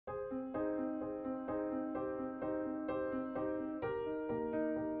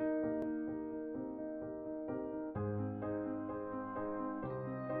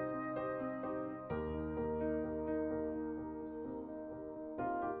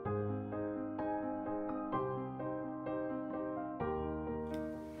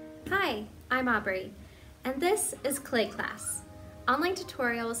I'm Aubrey, and this is Clay Class, online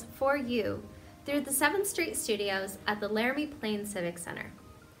tutorials for you through the 7th Street Studios at the Laramie Plains Civic Center.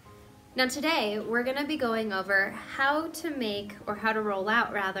 Now today, we're going to be going over how to make, or how to roll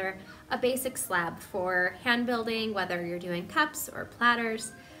out rather, a basic slab for hand building, whether you're doing cups or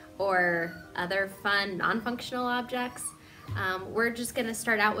platters or other fun non-functional objects. We're just going to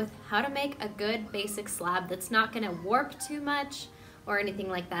start out with how to make a good basic slab that's not going to warp too much or anything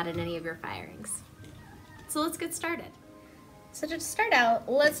like that in any of your firings. So let's get started. So to start out,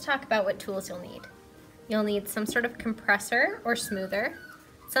 let's talk about what tools you'll need. You'll need some sort of compressor or smoother,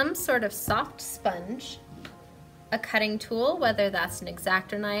 some sort of soft sponge, a cutting tool, whether that's an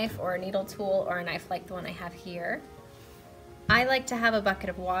X-Acto knife or a needle tool or a knife like the one I have here. I like to have a bucket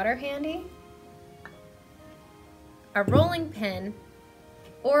of water handy, a rolling pin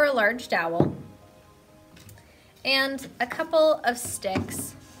or a large dowel, and a couple of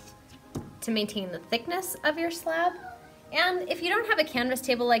sticks to maintain the thickness of your slab. And if you don't have a canvas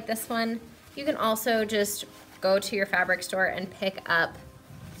table like this one, you can also just go to your fabric store and pick up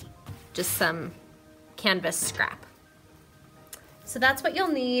just some canvas scrap. So that's what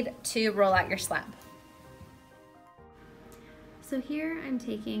you'll need to roll out your slab. So here I'm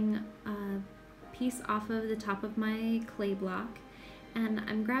taking a piece off of the top of my clay block, and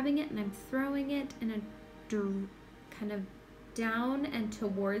I'm grabbing it and I'm throwing it in a kind of down and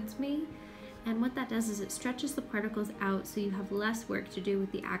towards me. And what that does is it stretches the particles out so you have less work to do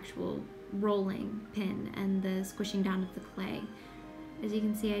with the actual rolling pin and the squishing down of the clay. As you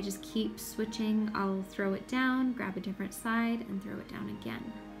can see, I just keep switching. I'll throw it down, grab a different side, and throw it down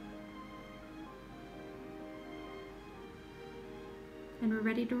again. And we're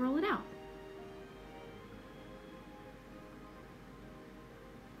ready to roll it out.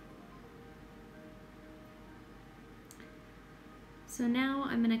 So now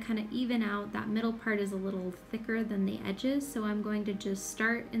I'm going to kind of even out. That middle part is a little thicker than the edges, so I'm going to just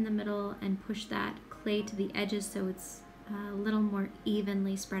start in the middle and push that clay to the edges so it's a little more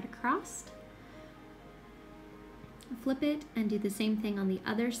evenly spread across. Flip it and do the same thing on the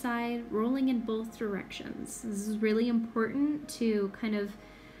other side, rolling in both directions. This is really important to kind of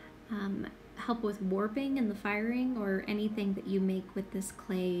help with warping in the firing or anything that you make with this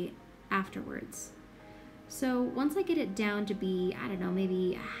clay afterwards. So once I get it down to be, I don't know,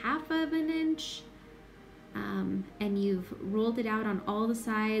 maybe 1/2 inch, and you've rolled it out on all the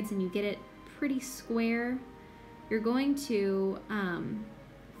sides and you get it pretty square, you're going to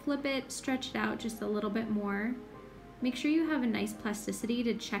flip it, stretch it out just a little bit more. Make sure you have a nice plasticity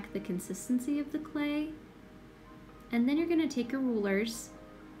to check the consistency of the clay. And then you're going to take your rulers,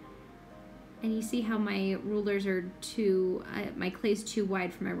 and you see how my rulers are my clay's too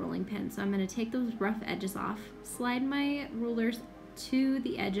wide for my rolling pin. So I'm going to take those rough edges off, slide my rulers to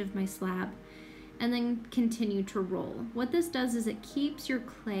the edge of my slab, and then continue to roll. What this does is it keeps your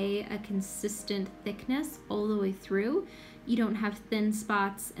clay a consistent thickness all the way through. You don't have thin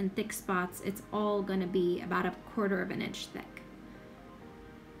spots and thick spots. It's all going to be about 1/4 inch thick.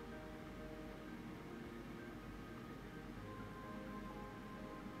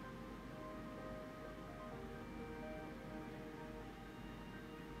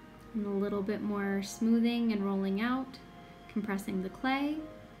 And a little bit more smoothing and rolling out, compressing the clay.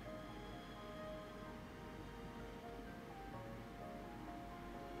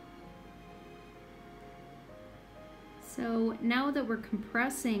 So now that we're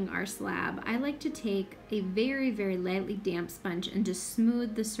compressing our slab, I like to take a very, very lightly damp sponge and just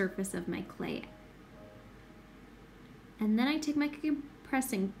smooth the surface of my clay. And then I take my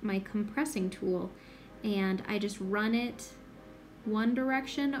compressing tool and I just run it one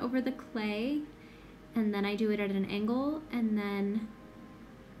direction over the clay, and then I do it at an angle, and then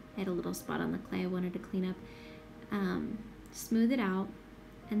I had a little spot on the clay I wanted to clean up. Smooth it out,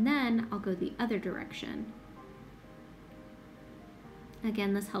 and then I'll go the other direction.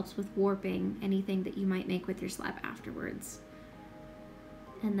 Again, this helps with warping anything that you might make with your slab afterwards.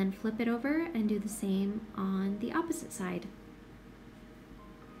 And then flip it over and do the same on the opposite side.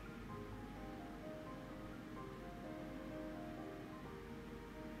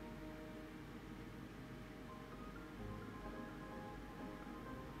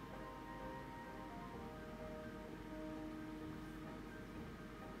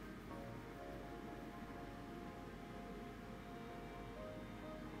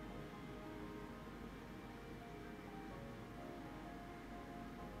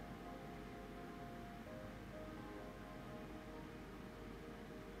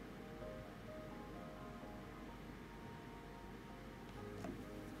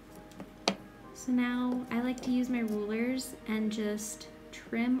 So now I like to use my rulers and just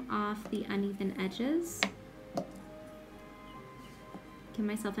trim off the uneven edges. Give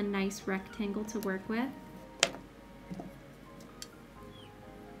myself a nice rectangle to work with.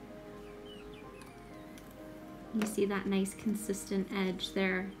 You see that nice consistent edge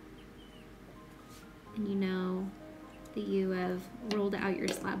there, and you know that you have rolled out your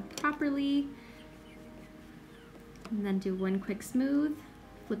slab properly. And then do one quick smooth,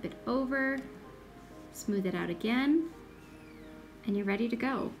 flip it over, smooth it out again, and you're ready to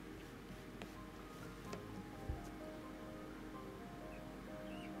go.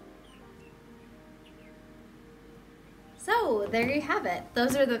 So there you have it.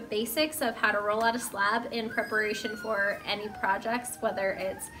 Those are the basics of how to roll out a slab in preparation for any projects, whether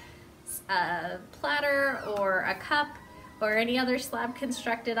it's a platter or a cup or any other slab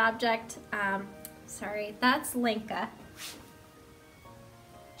constructed object. Sorry, that's Lenka.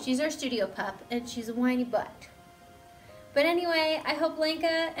 She's our studio pup and she's a whiny butt. But anyway, I hope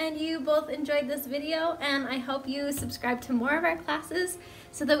Lenka and you both enjoyed this video, and I hope you subscribe to more of our classes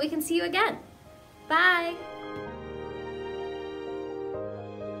so that we can see you again. Bye!